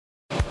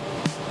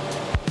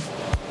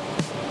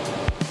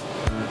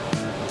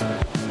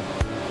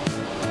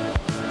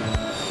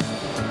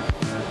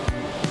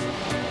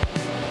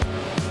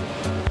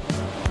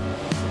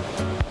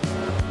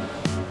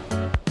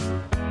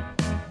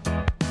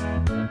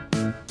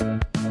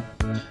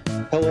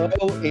Hello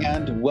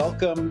and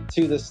welcome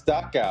to the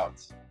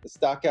Stockout. The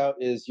Stockout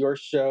is your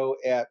show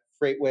at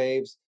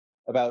FreightWaves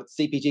about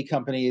CPG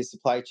companies,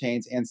 supply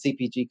chains, and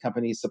CPG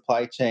companies,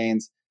 supply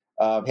chains.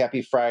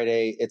 Happy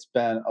Friday. It's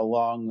been a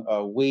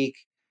long week,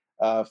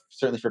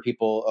 certainly for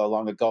people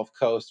along the Gulf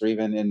Coast or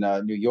even in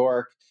New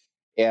York.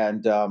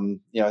 And,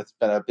 it's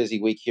been a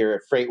busy week here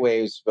at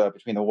FreightWaves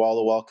between the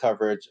wall-to-wall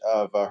coverage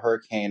of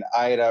Hurricane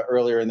Ida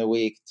earlier in the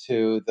week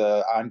to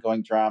the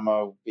ongoing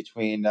drama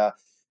between the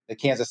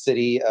Kansas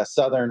City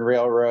Southern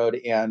Railroad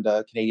and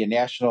Canadian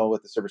National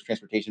with the Surface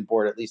Transportation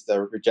Board, at least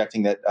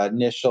rejecting that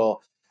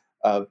initial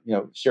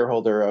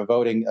shareholder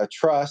voting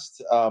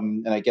trust.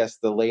 And I guess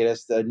the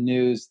latest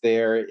news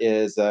there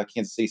is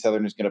Kansas City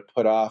Southern is going to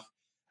put off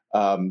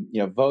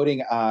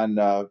voting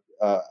on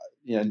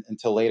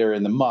until later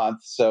in the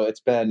month. So it's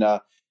been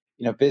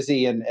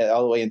busy and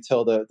all the way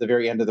until the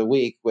very end of the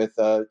week with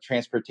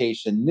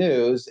transportation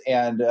news.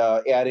 And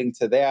adding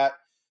to that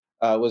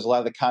was a lot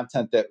of the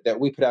content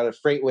that we put out at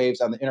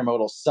FreightWaves on the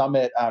Intermodal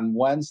Summit on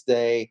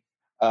Wednesday.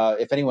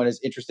 If anyone is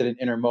interested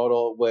in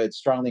intermodal, would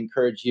strongly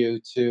encourage you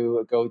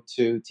to go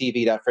to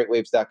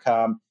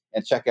tv.freightwaves.com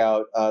and check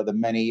out the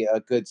many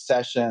good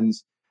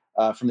sessions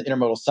from the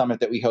Intermodal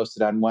Summit that we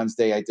hosted on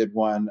Wednesday. I did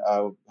one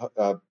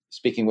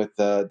speaking with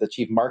the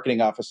Chief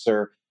Marketing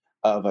Officer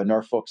of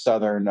Norfolk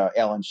Southern,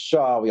 Alan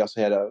Shaw. We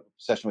also had a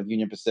session with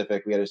Union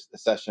Pacific. We had a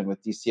session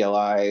with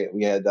DCLI.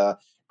 We had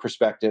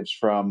perspectives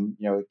from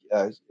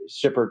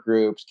shipper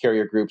groups,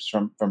 carrier groups,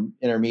 from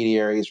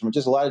intermediaries, from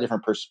just a lot of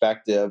different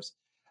perspectives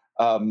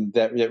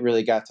that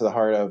really got to the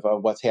heart of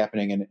what's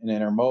happening in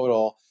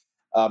intermodal.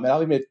 And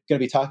I'm going to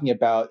be talking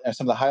about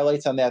some of the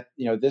highlights on that,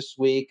 this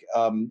week.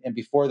 And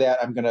before that,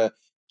 I'm going to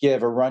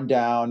give a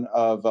rundown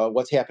of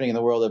what's happening in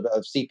the world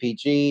of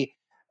CPG.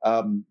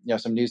 Some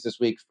news this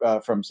week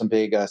from some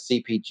big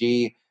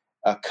CPG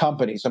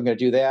companies. So I'm going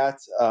to do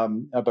that.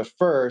 But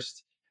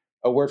first,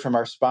 a word from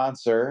our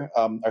sponsor.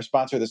 Our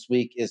sponsor this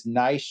week is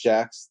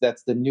NYSHEX.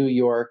 That's the New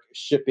York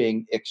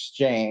Shipping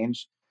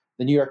Exchange.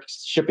 The New York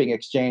Shipping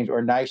Exchange,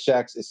 or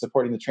NYSHEX, is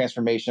supporting the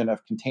transformation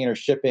of container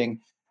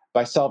shipping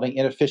by solving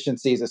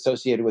inefficiencies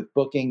associated with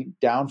booking,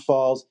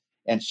 downfalls,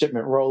 and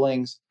shipment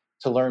rollings.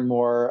 To learn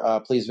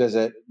more, please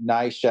visit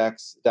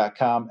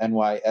nyshex.com,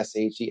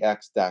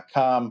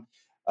 nyshex.com.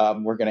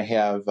 We're going to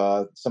have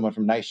someone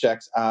from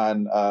NYSHEX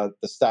on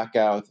the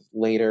Stockout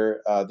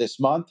later this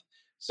month.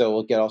 So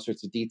we'll get all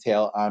sorts of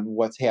detail on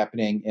what's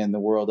happening in the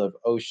world of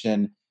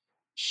ocean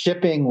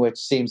shipping, which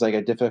seems like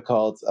a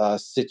difficult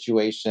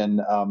situation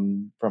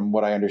from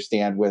what I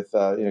understand with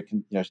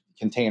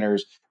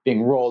containers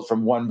being rolled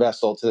from one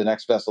vessel to the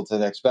next vessel to the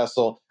next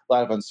vessel. A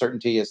lot of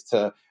uncertainty as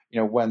to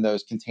when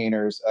those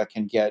containers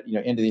can get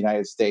into the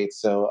United States.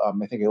 So I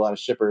think a lot of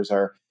shippers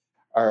are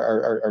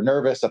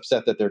nervous,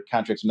 upset that their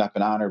contracts have not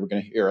been honored. We're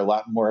going to hear a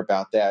lot more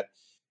about that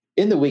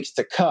in the weeks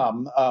to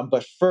come.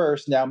 But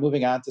first, now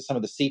moving on to some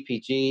of the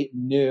CPG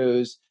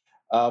news.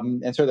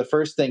 And sort of the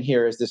first thing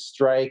here is this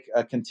strike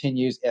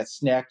continues at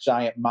snack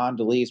giant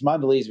Mondelez.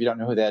 Mondelez, if you don't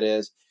know who that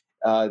is,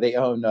 they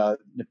own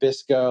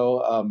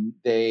Nabisco.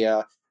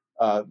 The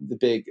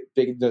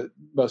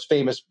most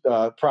famous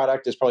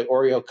product is probably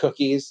Oreo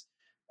cookies.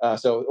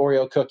 So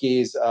Oreo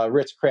cookies,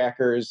 Ritz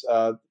crackers,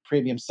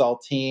 premium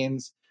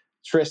saltines,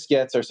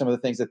 Triscuits are some of the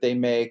things that they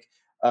make.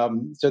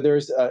 So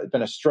there's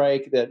been a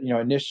strike that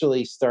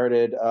initially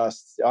started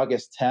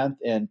August 10th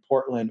in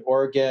Portland,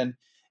 Oregon,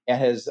 and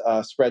has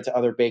spread to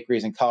other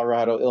bakeries in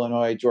Colorado,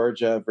 Illinois,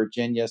 Georgia,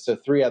 Virginia. So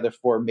 3 out of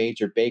 4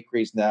 major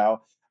bakeries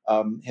now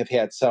have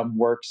had some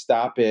work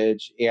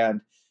stoppage.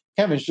 And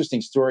kind of an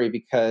interesting story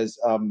because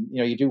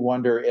you do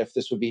wonder if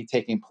this would be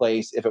taking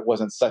place if it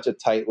wasn't such a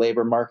tight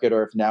labor market,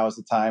 or if now is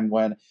the time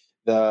when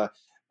the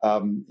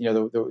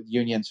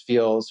unions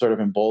feel sort of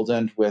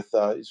emboldened with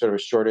sort of a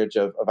shortage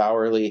of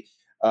hourly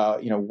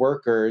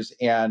workers.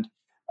 And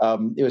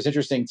it was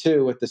interesting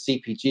too with the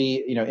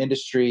CPG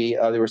industry.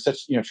 There was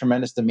such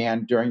tremendous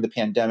demand during the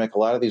pandemic. A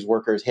lot of these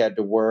workers had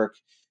to work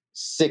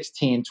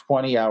 16,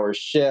 20-hour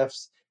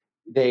shifts.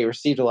 They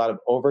received a lot of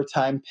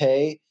overtime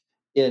pay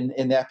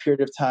in that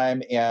period of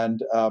time.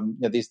 And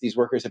these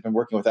workers have been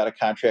working without a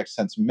contract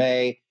since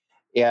May.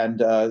 And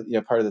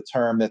part of the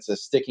term that's a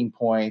sticking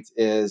point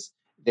is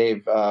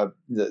the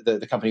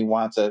company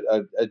wants a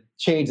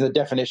change in the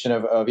definition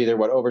of either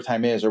what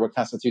overtime is or what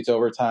constitutes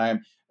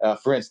overtime.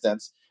 For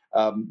instance,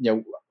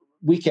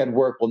 weekend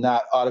work will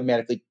not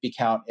automatically be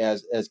counted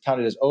as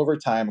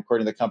overtime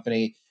according to the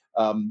company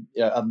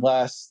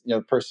unless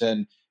the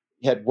person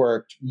had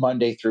worked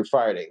Monday through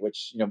Friday,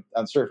 which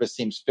on surface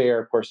seems fair.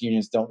 Of course,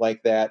 unions don't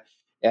like that.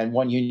 And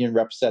one union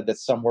rep said that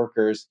some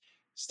workers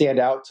stand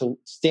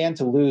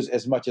to lose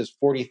as much as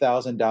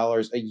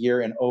 $40,000 a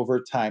year in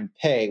overtime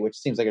pay, which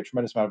seems like a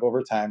tremendous amount of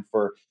overtime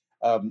for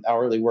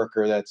hourly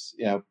worker that's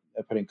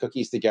putting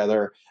cookies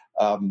together,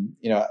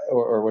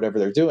 or whatever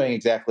they're doing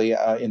exactly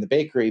in the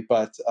bakery.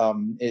 But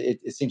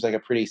it seems like a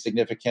pretty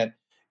significant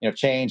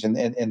change,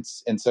 and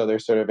so they're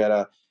sort of at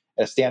a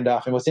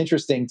standoff. And what's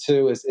interesting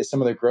too is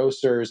some of the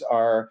grocers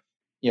are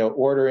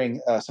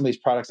ordering some of these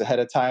products ahead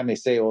of time. They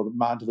say, well, the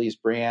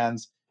Mondelez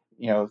brands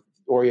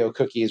Oreo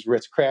cookies,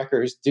 Ritz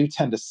crackers do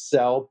tend to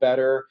sell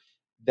better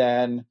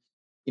than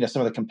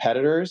some of the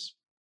competitors.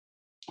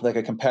 Like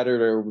a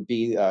competitor would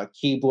be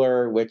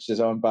Keebler, which is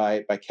owned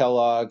by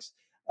Kellogg's.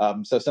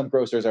 So some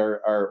grocers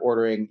are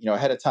ordering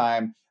ahead of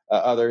time.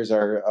 Others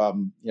are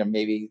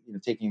maybe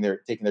taking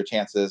their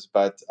chances,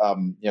 but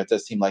it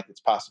does seem like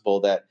it's possible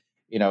that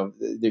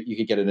you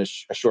could get in a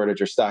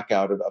shortage or stock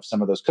out of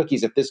some of those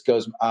cookies if this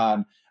goes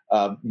on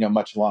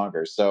much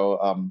longer.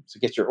 So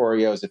get your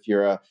Oreos if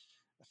you're a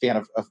fan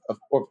of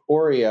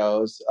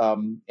Oreos,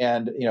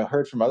 and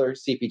heard from other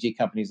CPG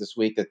companies this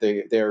week that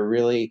they're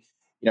really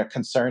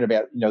concerned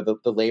about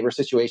the labor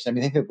situation. I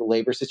mean, I think that the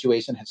labor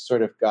situation has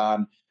sort of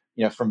gone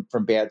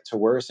from bad to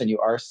worse, and you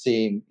are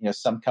seeing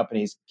some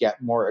companies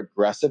get more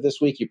aggressive this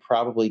week. You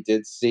probably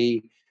did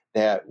see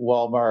that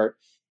Walmart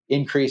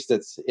increased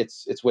its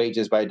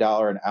wages by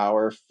 $1 an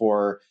hour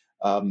for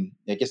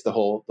I guess the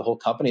whole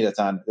company that's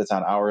on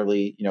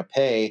hourly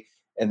pay.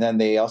 And then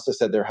they also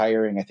said they're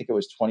hiring, I think it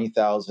was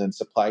 20,000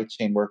 supply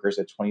chain workers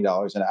at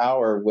 $20 an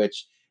hour,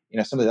 which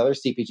some of the other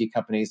CPG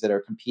companies that are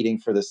competing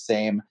for the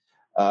same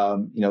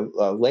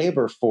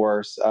labor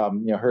force,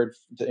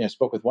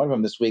 spoke with one of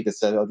them this week that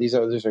said, oh, these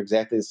are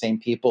exactly the same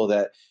people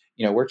that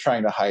we're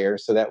trying to hire.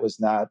 So that was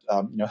not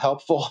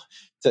helpful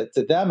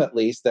to them, at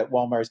least, that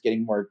Walmart is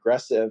getting more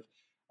aggressive,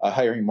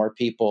 hiring more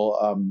people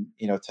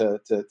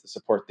to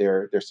support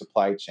their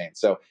supply chain.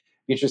 So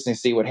be interesting to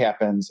see what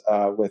happens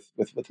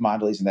with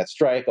Mondelez and that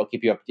strike. I'll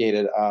keep you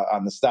updated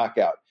on the stock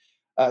out.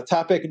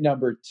 Topic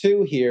number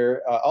 2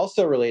 here,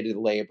 also related to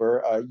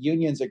labor.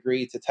 Unions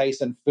agree to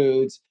Tyson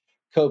Foods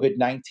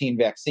COVID-19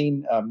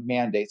 vaccine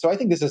mandate. So I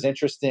think this is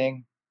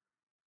interesting.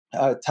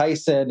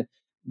 Tyson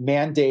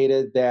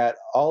mandated that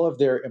all of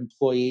their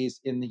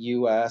employees in the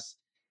U.S.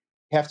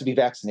 have to be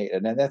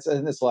vaccinated, and that's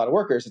a lot of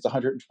workers. It's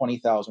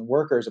 120,000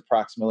 workers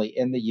approximately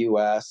in the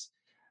U.S.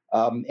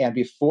 And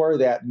before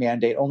that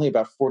mandate, only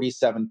about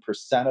 47%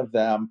 of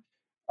them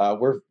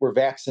were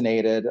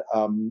vaccinated,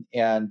 so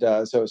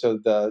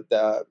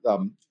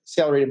the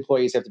salaried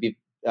employees have to be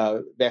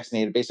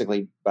vaccinated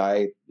basically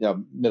by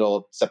middle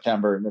of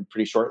September, and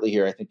pretty shortly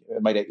here. I think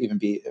it might even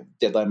be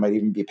deadline might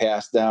even be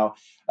passed now.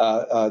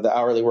 The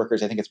hourly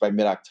workers, I think it's by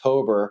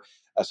mid-October,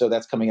 so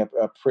that's coming up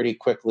pretty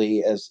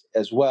quickly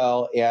as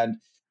well. And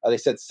they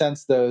said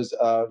since those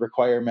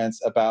requirements,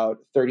 about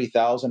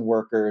 30,000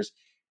 workers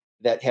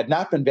that had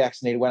not been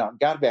vaccinated went out and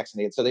got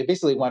vaccinated. So they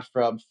basically went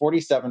from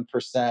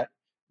 47%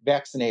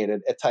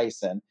 vaccinated at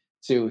Tyson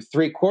to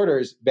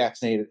 3/4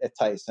 vaccinated at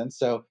Tyson.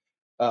 So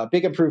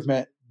big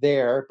improvement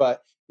there.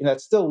 But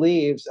it still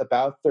leaves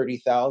about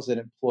 30,000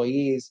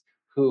 employees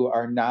who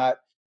are not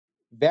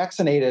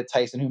vaccinated at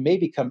Tyson who may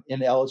become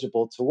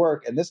ineligible to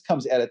work. And this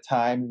comes at a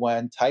time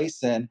when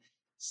Tyson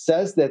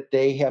says that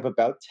they have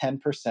about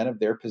 10% of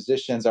their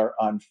positions are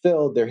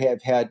unfilled. They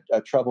have had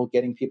trouble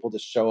getting people to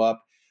show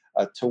up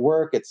to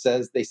work.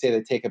 They say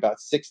they take about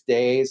 6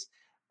 days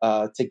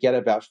to get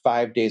about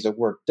 5 days of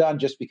work done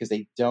just because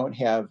they don't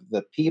have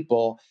the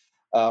people.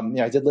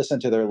 I did listen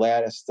to their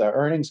latest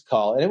earnings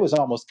call, and it was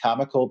almost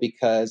comical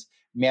because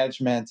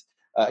management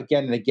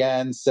again and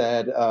again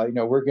said,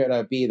 we're going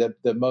to be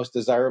the most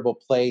desirable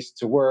place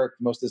to work,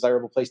 most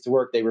desirable place to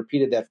work. They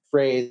repeated that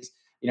phrase,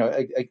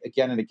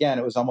 again and again.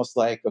 It was almost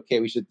like, okay,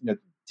 we should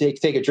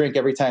take a drink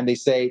every time they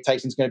say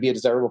Tyson's going to be a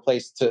desirable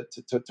place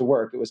to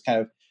work. It was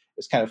kind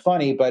of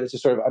funny, but it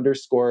just sort of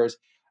underscores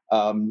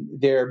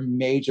their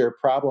major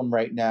problem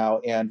right now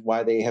and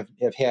why they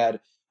have had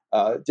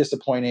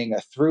disappointing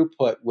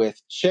throughput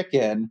with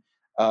chicken.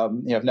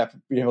 Have not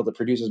been able to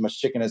produce as much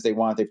chicken as they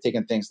want. They've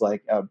taken things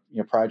like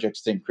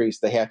projects to increase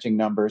the hatching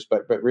numbers,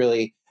 but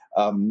really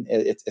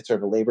it's sort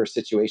of a labor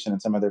situation,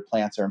 and some of their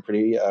plants are in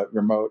pretty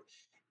remote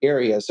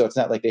areas. So it's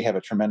not like they have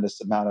a tremendous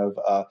amount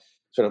of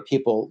sort of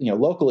people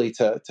locally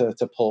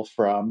to pull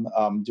from,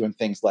 doing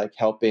things like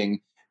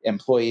helping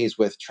employees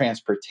with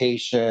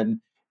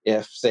transportation.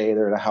 If, say,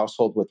 they're in a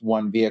household with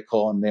one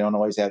vehicle and they don't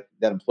always have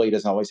that employee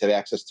doesn't always have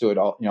access to it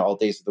all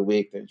days of the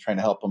week, they're trying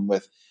to help them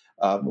with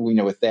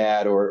with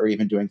that, or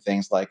even doing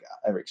things like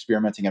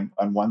experimenting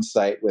on one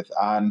site with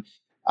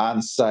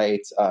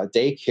on-site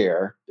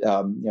daycare.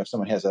 If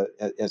someone has a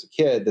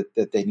kid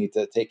that they need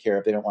to take care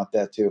of, they don't want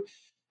that to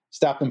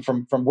stop them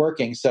from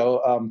working.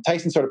 So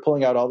Tyson started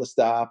pulling out all the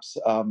stops.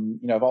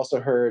 I've also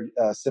heard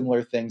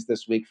similar things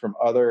this week from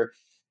other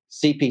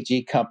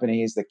CPG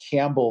companies. The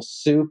Campbell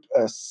Soup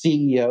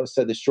CEO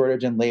said the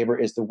shortage in labor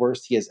is the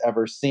worst he has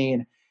ever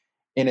seen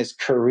in his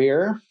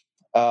career.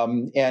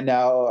 And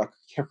now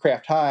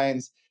Kraft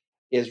Heinz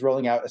is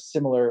rolling out a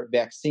similar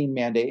vaccine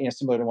mandate,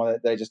 similar to one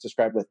that I just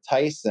described with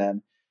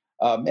Tyson.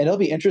 And it'll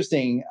be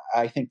interesting,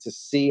 I think, to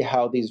see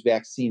how these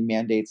vaccine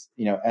mandates,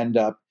 end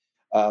up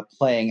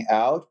playing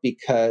out,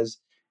 because,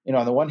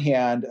 on the one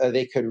hand,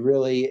 they could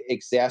really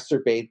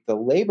exacerbate the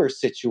labor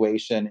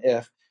situation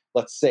if,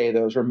 let's say,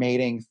 those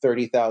remaining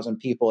 30,000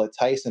 people at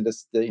Tyson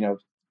just,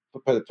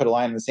 put a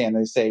line in the sand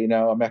and they say,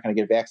 I'm not going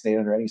to get vaccinated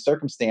under any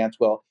circumstance.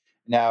 Well,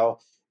 now,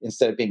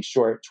 instead of being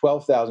short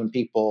 12,000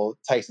 people,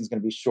 Tyson's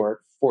going to be short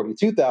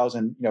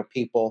 42,000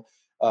 people.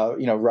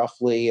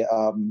 roughly,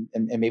 and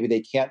maybe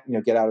they can't,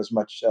 get out as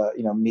much,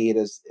 meat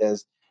as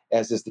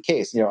is the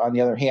case. On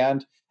the other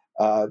hand,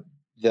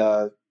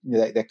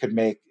 that could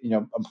make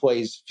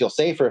employees feel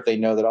safer if they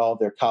know that all of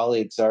their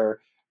colleagues are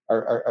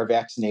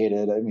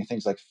vaccinated. I mean,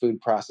 things like food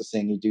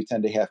processing, you do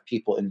tend to have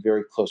people in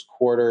very close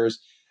quarters.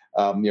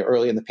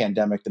 Early in the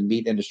pandemic, the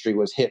meat industry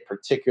was hit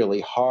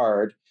particularly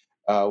hard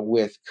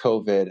with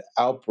COVID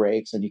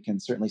outbreaks, and you can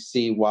certainly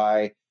see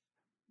why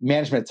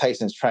management at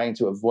Tyson is trying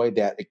to avoid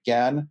that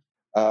again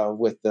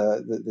with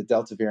the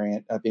Delta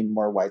variant being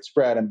more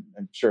widespread. I'm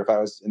sure if I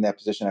was in that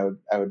position,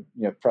 I would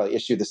probably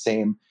issue the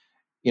same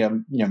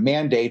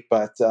mandate.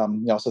 But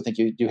you also think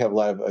you do have a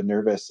lot of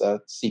nervous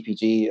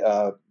CPG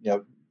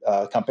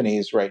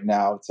companies right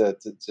now to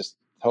just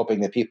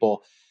hoping that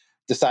people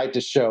decide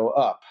to show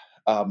up.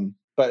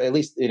 But at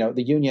least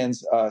the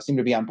unions seem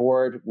to be on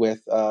board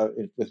with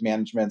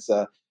management's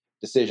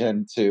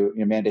decision to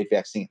mandate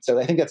vaccines. So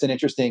I think that's an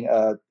interesting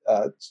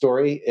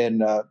story in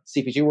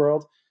CPG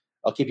world.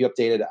 I'll keep you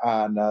updated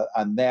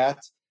on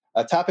that.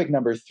 Topic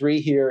number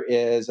 3 here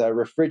is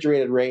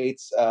refrigerated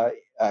rates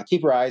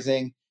keep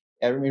rising.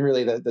 I mean,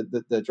 really,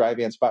 the dry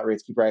van spot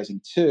rates keep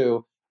rising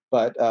too.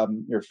 But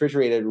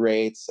refrigerated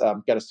rates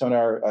got a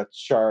Sonar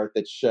chart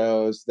that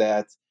shows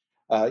that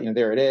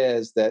there it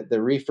is, that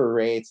the reefer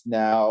rates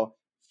now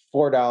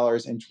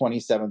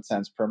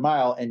 $4.27 per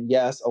mile. And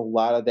yes, a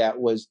lot of that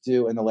was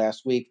due in the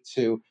last week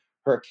to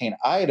Hurricane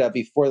Ida.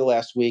 Before the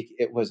last week,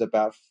 it was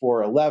about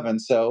 411.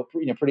 So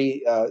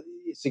pretty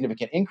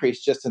significant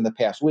increase just in the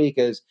past week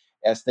as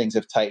things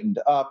have tightened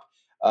up.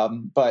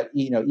 But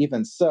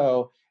even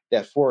so,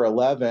 that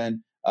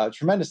 411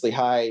 tremendously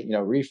high,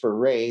 reefer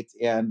rate,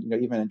 and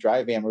even in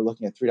dry van, we're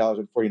looking at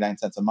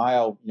 $3.49 a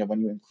mile. When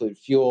you include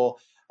fuel,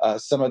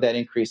 some of that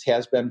increase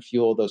has been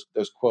fuel.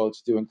 Those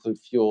quotes do include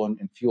fuel,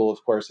 and fuel,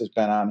 of course, has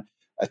been on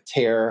a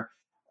tear.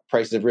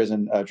 Prices have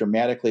risen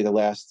dramatically the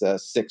last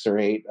 6 or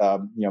 8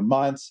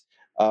 months,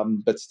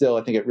 but still,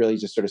 I think it really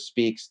just sort of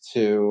speaks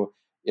to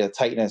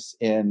tightness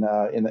in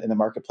the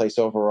marketplace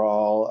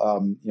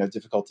overall.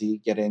 Difficulty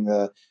getting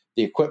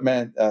the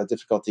equipment,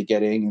 difficulty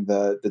getting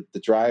the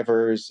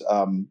drivers.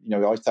 We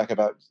always talk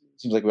about.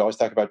 Seems like we always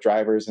talk about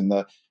drivers in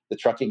the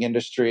trucking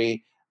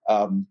industry.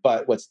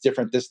 But what's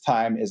different this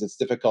time is it's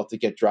difficult to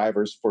get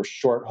drivers for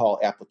short haul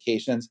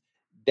applications.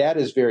 That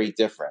is very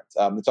different.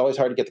 It's always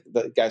hard to get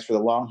the guys for the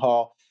long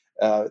haul.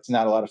 It's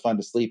not a lot of fun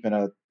to sleep in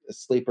a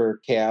sleeper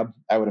cab,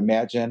 I would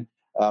imagine.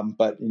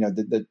 But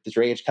the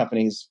drayage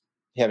companies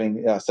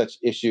having such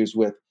issues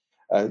with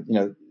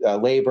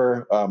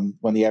labor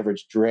when the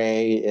average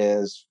dray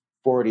is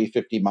 40,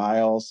 50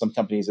 miles. Some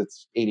companies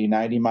it's 80,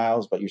 90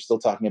 miles, but you're still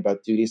talking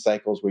about duty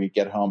cycles where you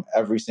get home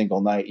every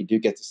single night. You do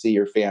get to see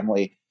your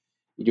family.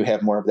 You do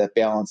have more of that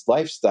balanced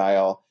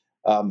lifestyle.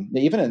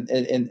 Even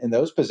in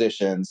those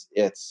positions,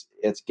 it's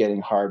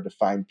getting hard to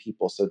find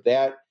people. So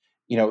that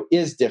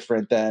is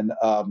different than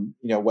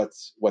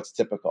what's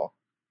typical.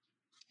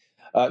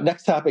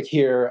 Next topic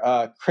here: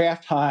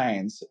 Kraft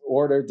Heinz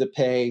ordered to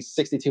pay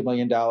 $62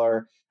 million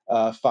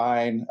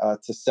fine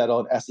to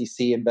settle an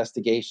SEC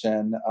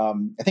investigation.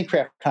 I think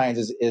Kraft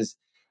Heinz is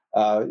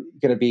going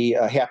to be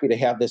happy to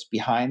have this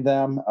behind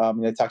them.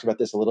 I talked about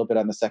this a little bit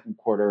on the second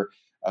quarter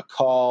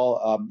call,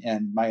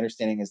 and my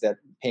understanding is that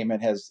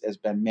payment has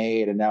been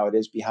made, and now it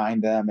is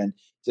behind them. And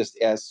just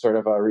as sort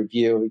of a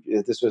review,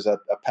 this was a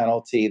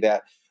penalty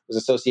that was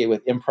associated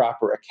with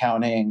improper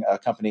accounting. A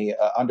company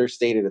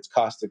understated its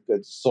cost of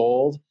goods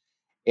sold,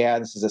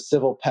 and this is a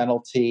civil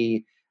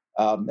penalty.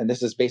 And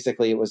this is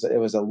basically it was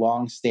a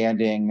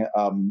long-standing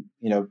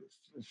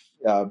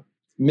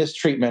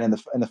mistreatment in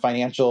the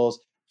financials.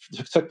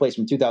 It took place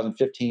from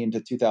 2015 to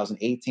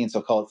 2018,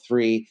 so call it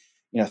 3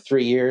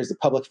 years. The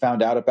public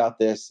found out about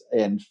this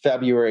in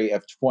February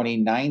of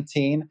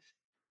 2019.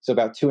 So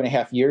about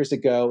 2.5 years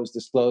ago, it was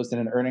disclosed in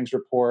an earnings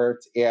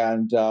report,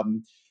 and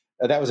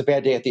that was a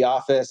bad day at the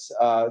office.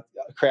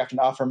 Kraft and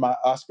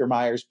Oscar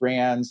Mayer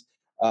brands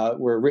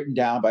were written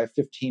down by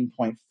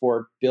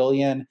 15.4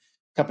 billion.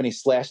 Company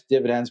slashed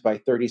dividends by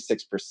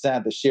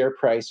 36%. The share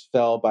price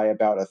fell by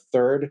about a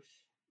third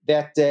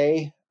that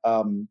day.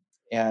 I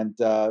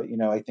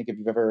think if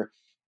you've ever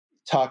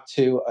talked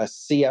to a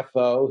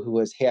CFO who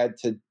has had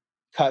to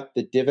cut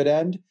the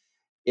dividend,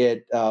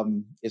 it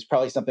is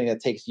probably something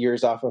that takes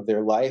years off of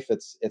their life.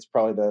 It's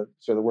probably the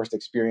sort of the worst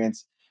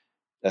experience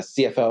a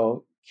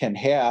CFO can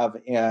have,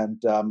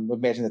 and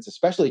imagine that's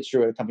especially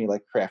true at a company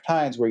like Kraft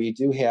Heinz, where you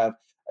do have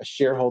a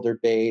shareholder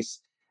base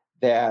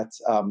that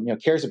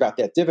cares about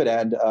that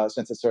dividend,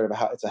 since it's sort of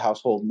it's a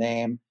household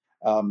name.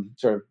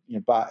 Sort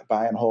of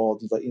buy and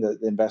hold. The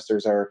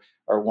investors are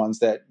ones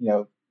that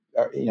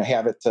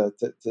have it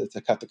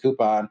to cut the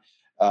coupon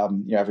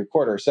every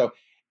quarter. So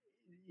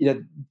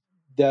the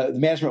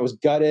management was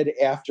gutted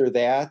after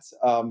that.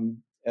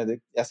 The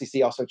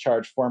SEC also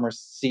charged former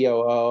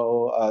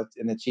COO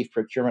and the chief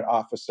procurement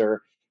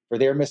officer for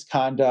their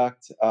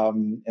misconduct.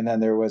 And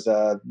then there was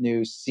a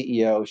new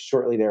CEO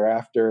shortly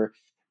thereafter,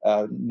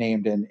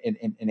 named in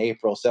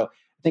April. So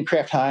I think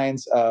Kraft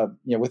Heinz,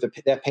 with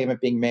that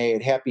payment being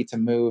made, happy to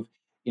move,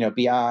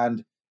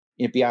 beyond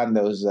beyond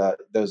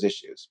those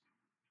issues.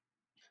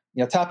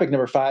 Topic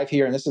number 5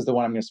 here, and this is the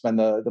one I'm going to spend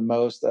the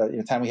most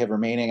time we have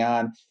remaining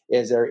on,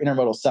 is our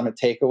Intermodal Summit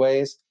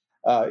takeaways.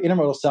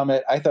 Intermodal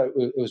Summit, I thought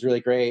it was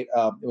really great.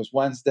 It was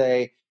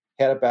Wednesday,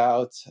 had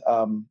about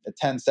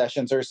 10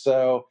 sessions or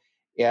so.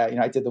 Yeah,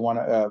 I did the one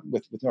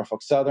with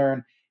Norfolk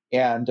Southern.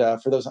 And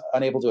for those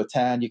unable to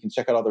attend, you can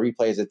check out all the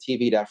replays at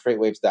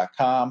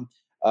tv.freightwaves.com.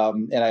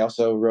 And I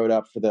also wrote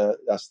up for the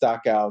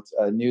Stockout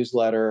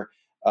newsletter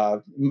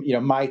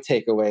my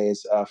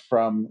takeaways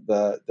from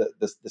the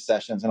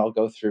sessions, and I'll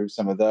go through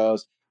some of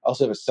those. I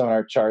also have a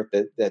sonar chart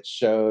that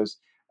shows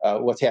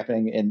what's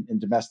happening in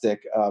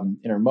domestic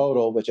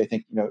intermodal, which I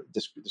think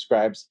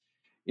describes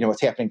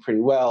what's happening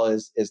pretty well.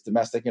 Is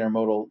domestic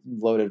intermodal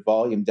loaded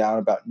volume down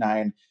about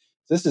 9.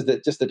 So this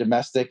is just the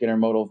domestic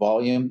intermodal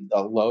volume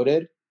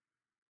loaded,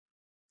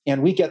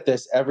 and we get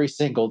this every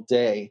single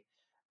day.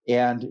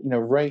 And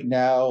right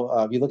now,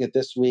 if you look at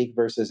this week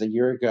versus a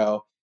year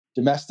ago,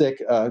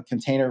 domestic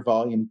container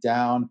volume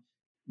down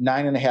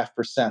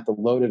 9.5%. The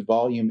loaded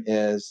volume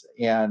is,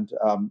 and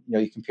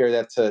you compare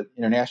that to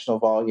international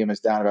volume is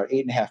down about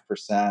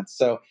 8.5%.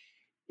 So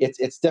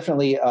it's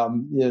definitely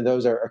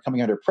those are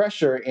coming under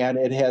pressure, and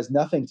it has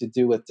nothing to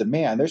do with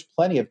demand. There's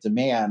plenty of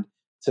demand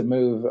to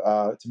move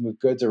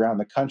goods around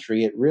the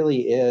country. It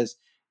really is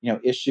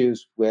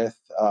issues with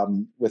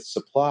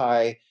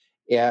supply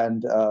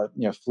and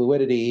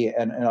fluidity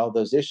and all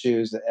those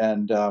issues.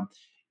 And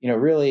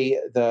really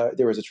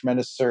there was a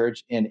tremendous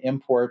surge in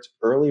imports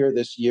earlier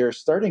this year,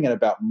 starting in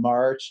about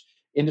March.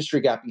 Industry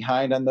got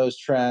behind on those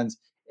trends,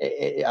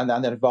 on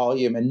that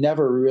volume, and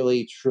never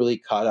really truly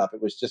caught up.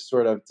 It was just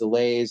sort of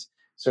delays,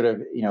 sort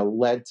of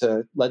led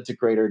to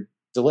greater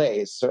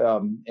delays.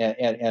 So,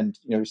 and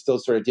we're still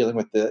sort of dealing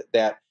with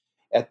that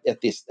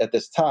at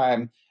this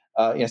time.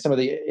 Some of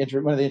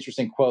one of the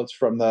interesting quotes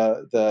from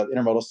the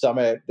Intermodal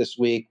Summit this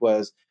week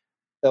was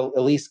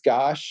Elise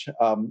Gosh,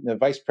 the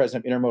vice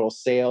president of intermodal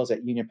sales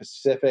at Union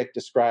Pacific,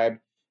 described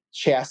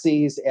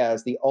chassis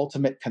as the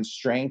ultimate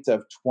constraint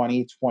of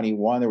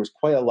 2021. There was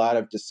quite a lot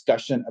of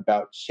discussion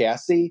about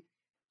chassis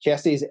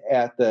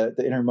at the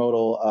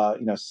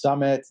intermodal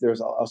summit. There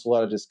was also a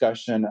lot of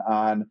discussion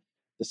on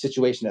the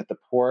situation at the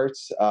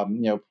ports.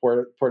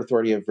 Port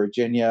Authority of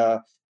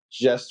Virginia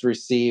just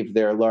received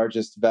their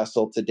largest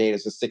vessel to date.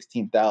 It's a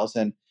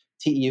 16,000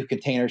 TEU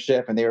container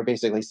ship, and they were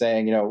basically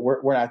saying,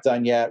 we're not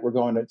done yet. We're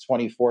going to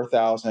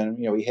 24,000.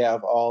 We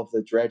have all of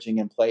the dredging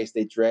in place.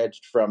 They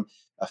dredged from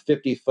a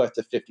 50-foot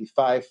to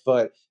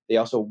 55-foot. They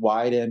also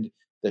widened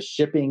the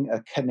shipping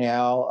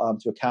canal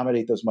to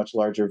accommodate those much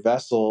larger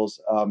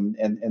vessels.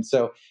 And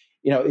so,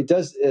 it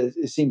does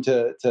seem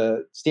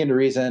to stand to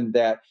reason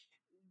that,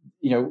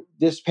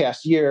 this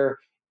past year,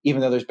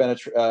 even though there's been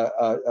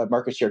a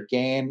market share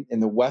gain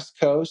in the West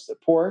Coast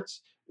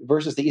ports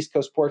versus the East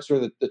Coast ports, or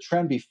the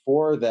trend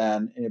before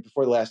then,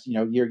 before the last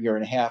year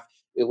and a half,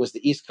 it was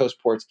the East Coast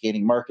ports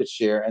gaining market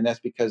share, and that's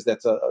because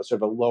that's a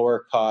sort of a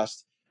lower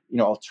cost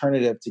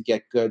alternative to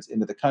get goods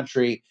into the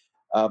country,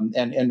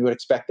 and would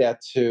expect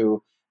that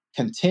to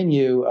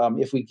continue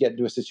if we get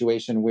into a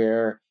situation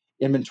where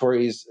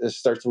inventories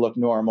start to look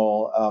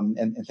normal,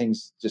 and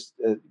things just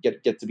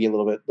get to be a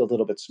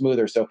little bit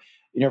smoother. So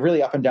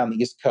really up and down the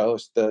East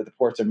Coast, the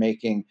ports are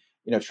making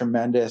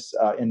tremendous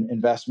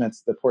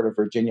investments. The Port of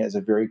Virginia is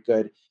a very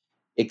good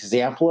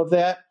example of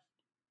that.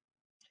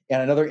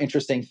 And another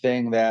interesting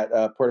thing that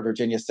Port of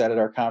Virginia said at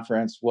our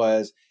conference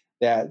was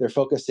that they're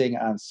focusing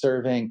on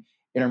serving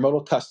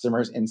intermodal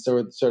customers in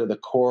sort of the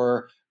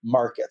core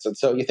markets. And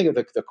so you think of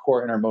the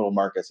core intermodal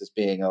markets as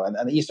being on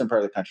the eastern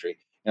part of the country,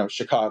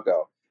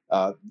 Chicago,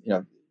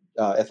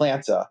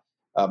 Atlanta.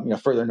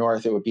 Further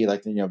north, it would be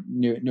like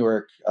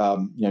Newark,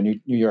 New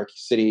York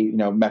City,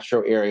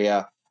 metro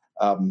area.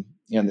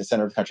 In the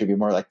center of the country, it'd be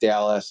more like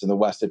Dallas, and the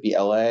west it'd be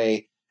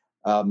LA.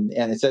 And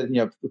it said,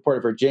 the Port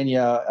of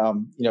Virginia,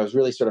 is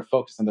really sort of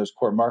focused on those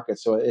core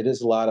markets. So it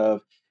is a lot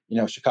of,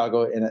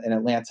 Chicago and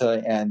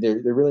Atlanta, and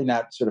they're really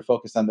not sort of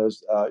focused on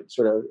those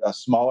sort of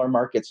smaller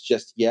markets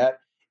just yet.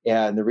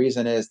 And the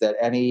reason is that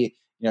any,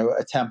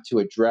 attempt to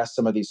address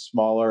some of these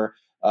smaller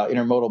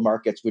intermodal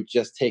markets would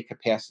just take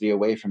capacity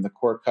away from the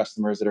core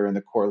customers that are in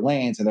the core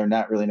lanes, and they're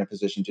not really in a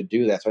position to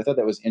do that. So I thought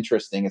that was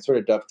interesting. It sort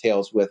of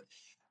dovetails with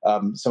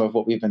some of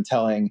what we've been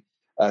telling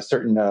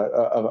certain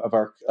of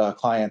our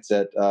clients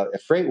at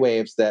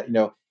FreightWaves, that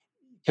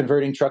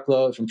converting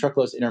truckloads from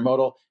truckloads to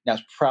intermodal, now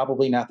is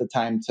probably not the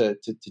time to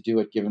do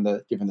it given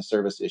the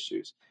service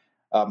issues.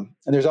 And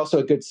there's also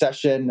a good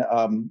session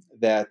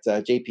that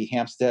JP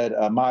Hampstead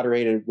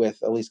moderated with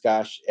Elise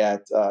Gosh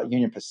at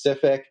Union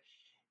Pacific.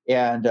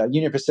 And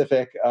Union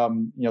Pacific,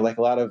 like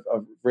a lot of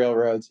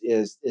railroads,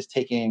 is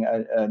taking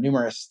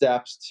numerous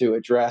steps to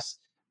address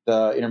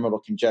the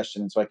intermodal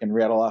congestion. And so I can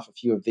rattle off a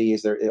few of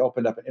these. They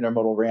opened up an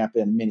intermodal ramp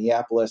in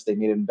Minneapolis. They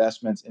made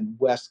investments in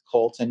West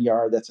Colton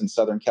Yard, that's in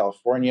Southern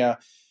California.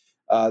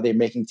 They're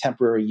making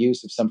temporary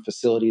use of some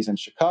facilities in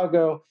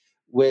Chicago,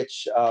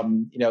 which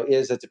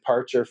is a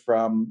departure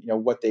from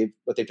what they've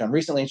done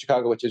recently in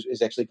Chicago, which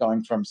is actually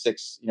going from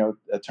 6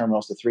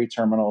 terminals to 3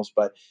 terminals.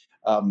 But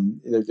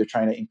They're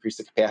trying to increase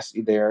the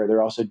capacity there.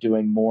 They're also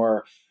doing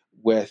more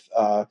with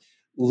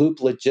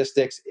Loop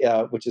Logistics,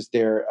 which is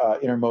their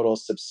intermodal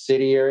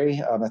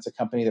subsidiary. That's a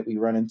company that we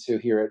run into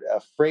here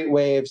at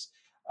FreightWaves.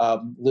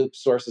 Loop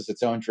sources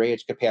its own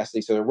drayage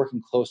capacity, so they're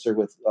working closer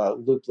with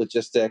Loop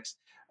Logistics.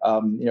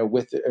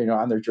 With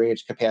on their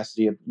drayage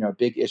capacity, a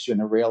big issue in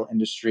the rail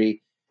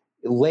industry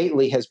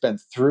lately has been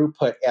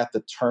throughput at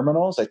the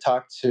terminals. I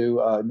talked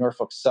to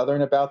Norfolk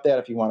Southern about that.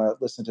 If you want to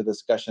listen to the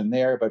discussion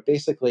there, but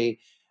basically,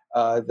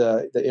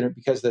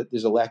 because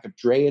there's a lack of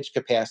drayage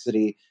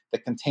capacity, the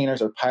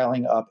containers are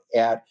piling up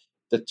at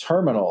the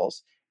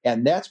terminals,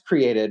 and that's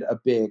created a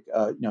big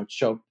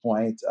choke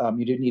point.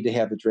 You do need to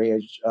have the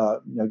drayage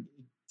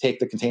take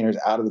the containers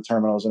out of the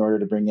terminals in order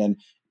to bring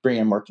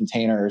in more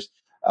containers.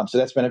 So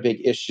that's been a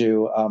big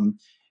issue.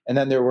 And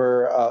then there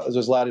was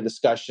a lot of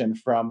discussion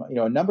from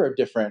a number of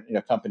different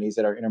companies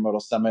at our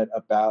Intermodal Summit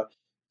about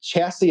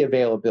chassis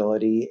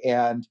availability,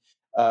 and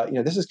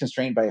this is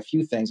constrained by a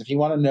few things. If you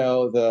want to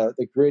know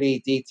the gritty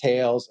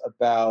details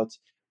about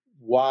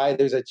why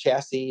there's a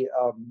chassis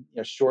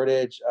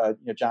shortage,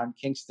 John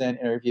Kingston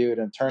interviewed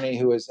an attorney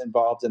who was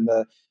involved in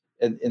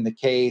the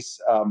case,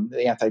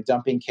 the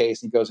anti-dumping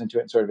case. He goes into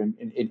it sort of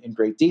in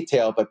great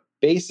detail, but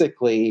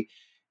basically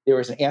there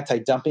was an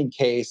anti-dumping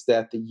case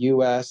that the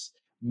U.S.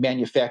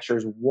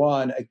 manufacturers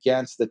won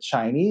against the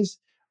Chinese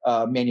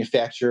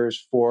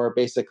manufacturers for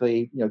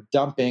basically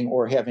dumping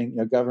or having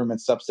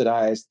government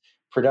subsidized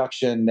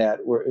production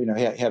that were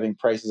having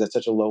prices at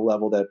such a low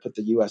level that put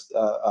the U.S.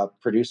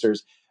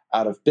 Producers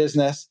out of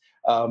business.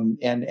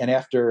 And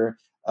after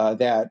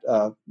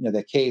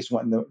that case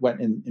went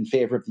in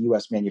favor of the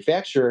U.S.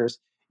 manufacturers,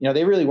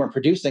 they really weren't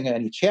producing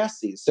any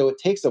chassis. So it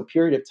takes a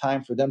period of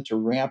time for them to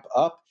ramp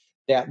up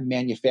that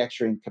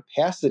manufacturing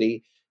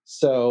capacity.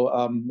 So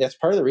that's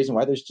part of the reason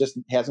why there's just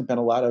hasn't been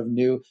a lot of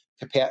new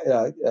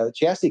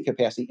chassis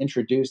capacity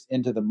introduced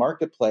into the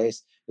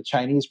marketplace. The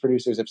Chinese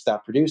producers have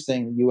stopped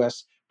producing. The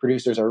U.S.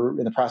 producers are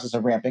in the process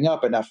of ramping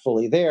up, but not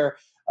fully there.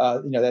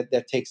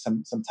 That takes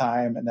some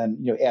time, and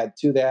then add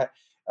to that,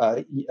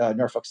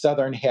 Norfolk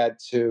Southern had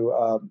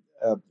to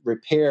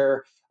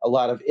repair a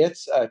lot of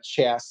its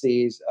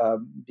chassis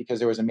because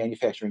there was a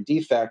manufacturing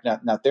defect,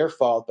 not their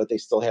fault, but they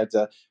still had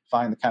to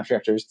find the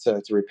contractors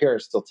to repair.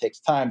 It still takes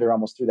time. They're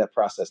almost through that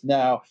process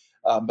now,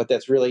 but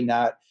that's really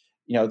not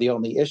the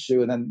only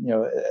issue. And then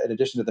in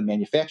addition to the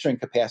manufacturing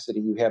capacity,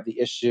 you have the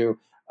issue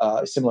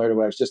similar to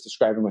what I was just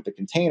describing with the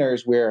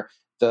containers, where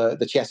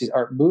the chassis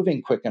aren't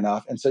moving quick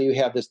enough, and so you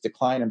have this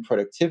decline in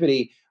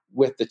productivity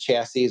with the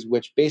chassis,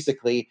 which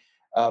basically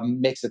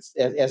makes it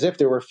as if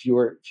there were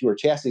fewer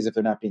chassis if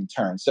they're not being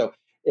turned. So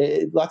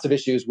lots of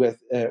issues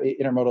with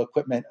intermodal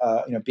equipment,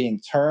 being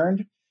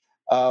turned.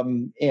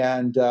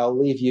 And I'll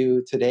leave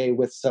you today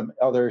with some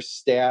other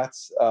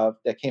stats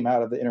that came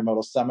out of the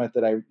Intermodal Summit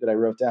that I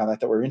wrote down that I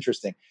thought were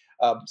interesting.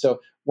 So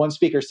one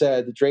speaker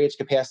said the drayage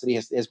capacity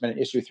has been an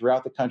issue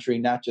throughout the country,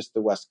 not just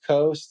the West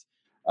Coast.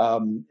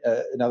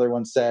 Another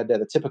one said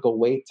that a typical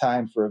wait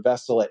time for a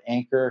vessel at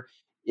anchor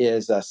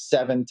is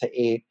 7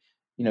 to 8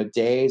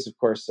 days. Of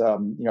course,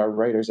 our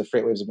writers of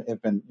FreightWaves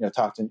have been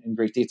talked in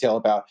great detail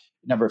about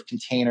the number of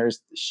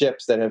containers,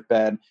 ships that have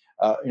been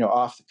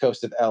off the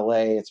coast of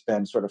LA. It's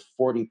been sort of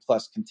 40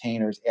 plus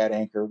containers at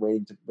anchor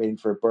waiting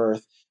for a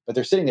berth, but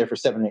they're sitting there for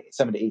 7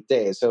 to 8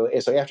 days. So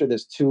after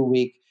this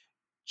 2-week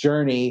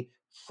journey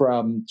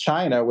from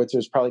China, which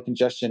there's probably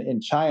congestion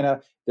in China,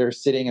 they're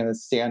sitting in the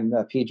San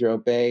Pedro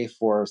Bay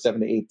for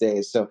 7 to 8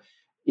 days. So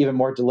even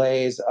more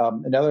delays.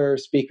 Another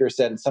speaker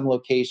said in some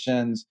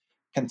locations,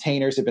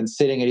 containers have been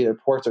sitting at either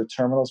ports or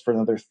terminals for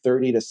another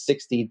 30 to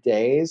 60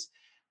 days.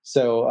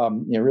 So,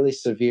 really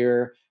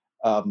severe,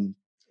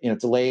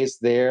 delays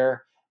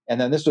there. And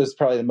then this was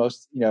probably the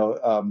most,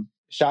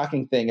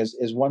 shocking thing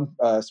is one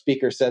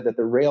speaker said that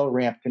the rail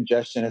ramp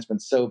congestion has been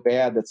so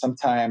bad that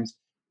sometimes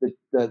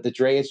the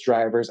drayage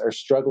drivers are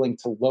struggling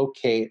to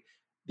locate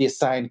the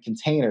assigned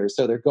containers.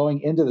 So they're going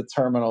into the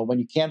terminal when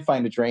you can't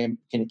find a drayman,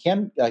 get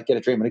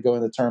a drayman to go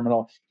in the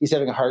terminal. He's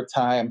having a hard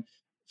time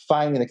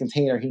finding the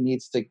container he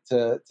needs to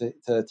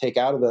take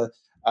out of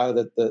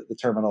the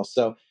terminal.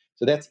 So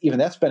that's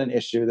been an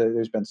issue.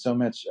 There's been so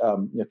much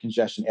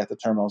congestion at the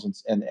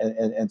terminals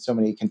and so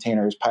many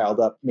containers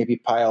piled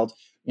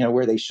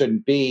where they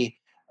shouldn't be,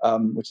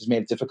 which has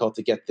made it difficult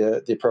to get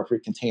the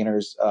appropriate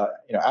containers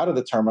out of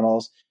the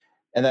terminals.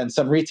 And then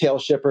some retail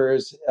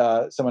shippers,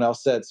 someone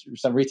else said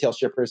some retail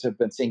shippers have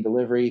been seeing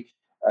delivery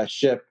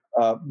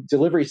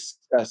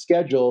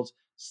schedules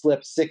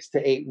slip 6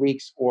 to 8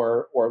 weeks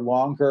or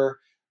longer.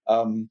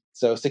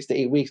 So 6 to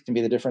 8 weeks can be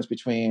the difference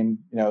between,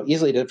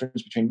 easily the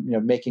difference between,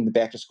 making the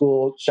back to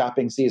school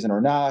shopping season or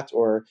not,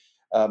 or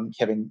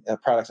having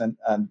products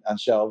on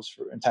shelves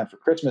in time for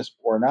Christmas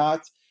or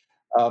not.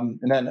 And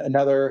then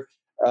another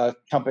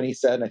company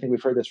said, and I think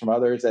we've heard this from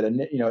others, that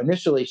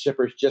initially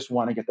shippers just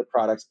want to get the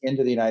products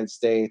into the United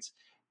States,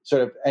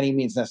 sort of any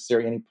means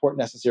necessary, any port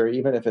necessary,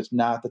 even if it's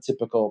not the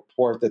typical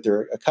port that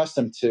they're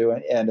accustomed to,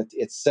 and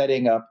it's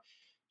setting up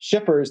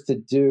shippers to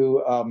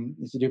do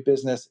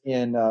business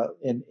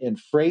in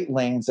freight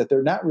lanes that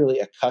they're not really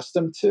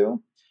accustomed to.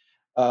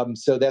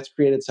 So that's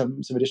created some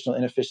additional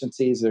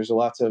inefficiencies. There's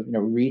lots of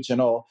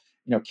regional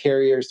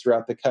carriers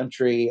throughout the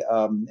country,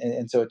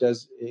 and so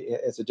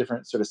it's a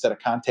different sort of set of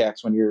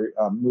contacts when you're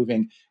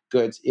moving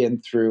goods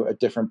in through a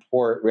different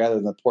port rather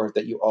than the port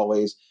that you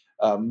always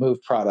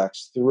move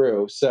products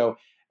through. So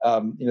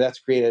that's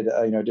created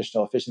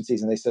additional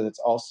efficiencies, and they said it's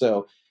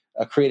also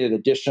created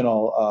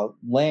additional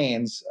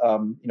lanes. A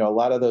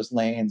lot of those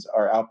lanes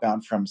are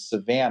outbound from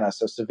Savannah.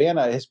 So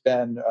Savannah has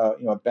been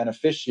a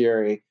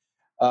beneficiary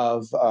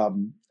of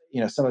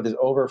some of this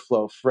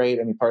overflow freight.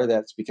 I mean, part of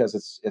that's because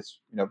it's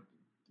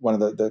one of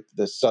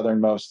the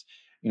southernmost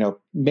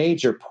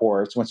major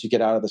ports. Once you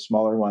get out of the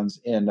smaller ones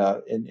in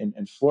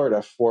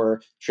Florida,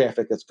 for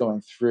traffic that's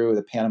going through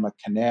the Panama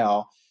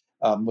Canal,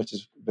 which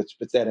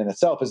that in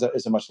itself is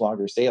a much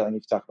longer sailing.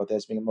 You can talk about that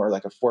as being more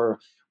like a 4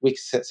 week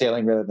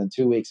sailing rather than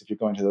 2 weeks if you're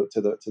going to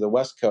the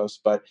West Coast.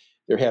 But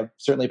there have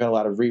certainly been a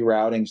lot of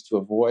reroutings to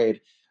avoid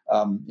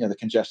the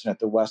congestion at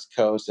the West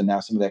Coast, and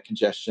now some of that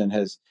congestion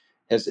has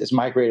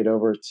migrated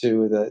over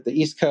to the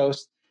East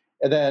Coast.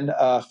 And then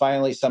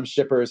finally, some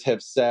shippers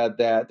have said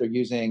that they're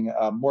using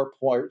more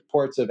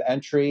ports of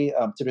entry.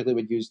 Typically,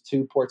 would use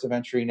 2 ports of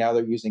entry. Now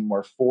they're using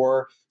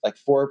four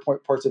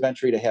ports of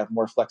entry to have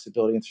more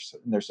flexibility in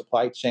their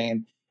supply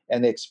chain.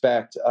 And they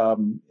expect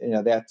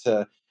that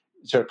to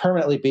sort of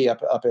permanently be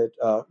up at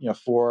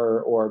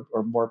 4 or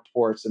more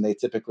ports than they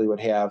typically would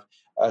have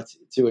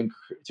to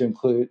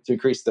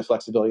increase the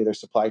flexibility of their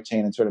supply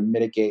chain and sort of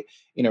mitigate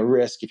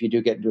risk if you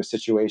do get into a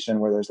situation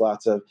where there's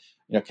lots of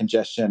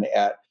congestion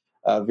at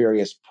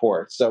various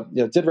ports. So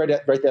did write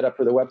that up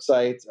for the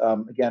website.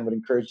 Again, would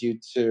encourage you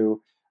to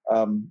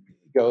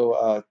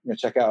go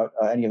check out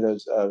any of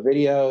those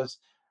videos.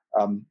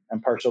 I'm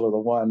partial to the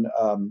one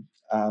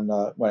on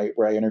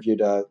where I interviewed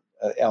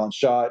Alan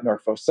Shaw at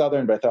Norfolk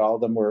Southern, but I thought all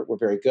of them were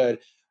very good.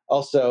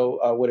 Also,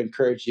 would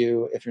encourage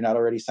you, if you're not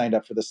already signed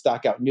up for the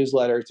Stockout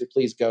newsletter, to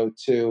please go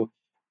to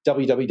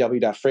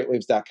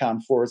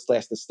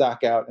www.freightwaves.com/the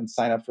Stockout and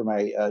sign up for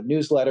my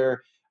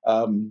newsletter.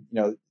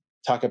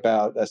 Talk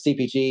about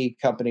CPG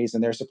companies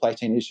and their supply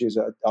chain issues.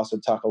 Also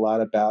talk a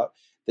lot about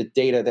the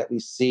data that we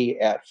see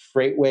at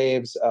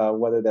FreightWaves,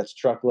 whether that's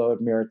truckload,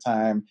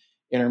 maritime,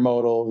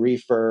 intermodal,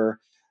 reefer.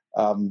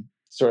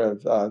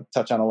 Sort of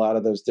touch on a lot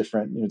of those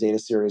different data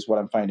series, what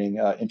I'm finding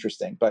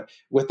interesting. But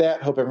with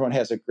that, hope everyone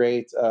has a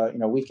great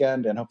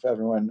weekend, and hope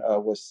everyone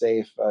was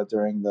safe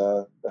during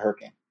the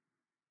hurricane.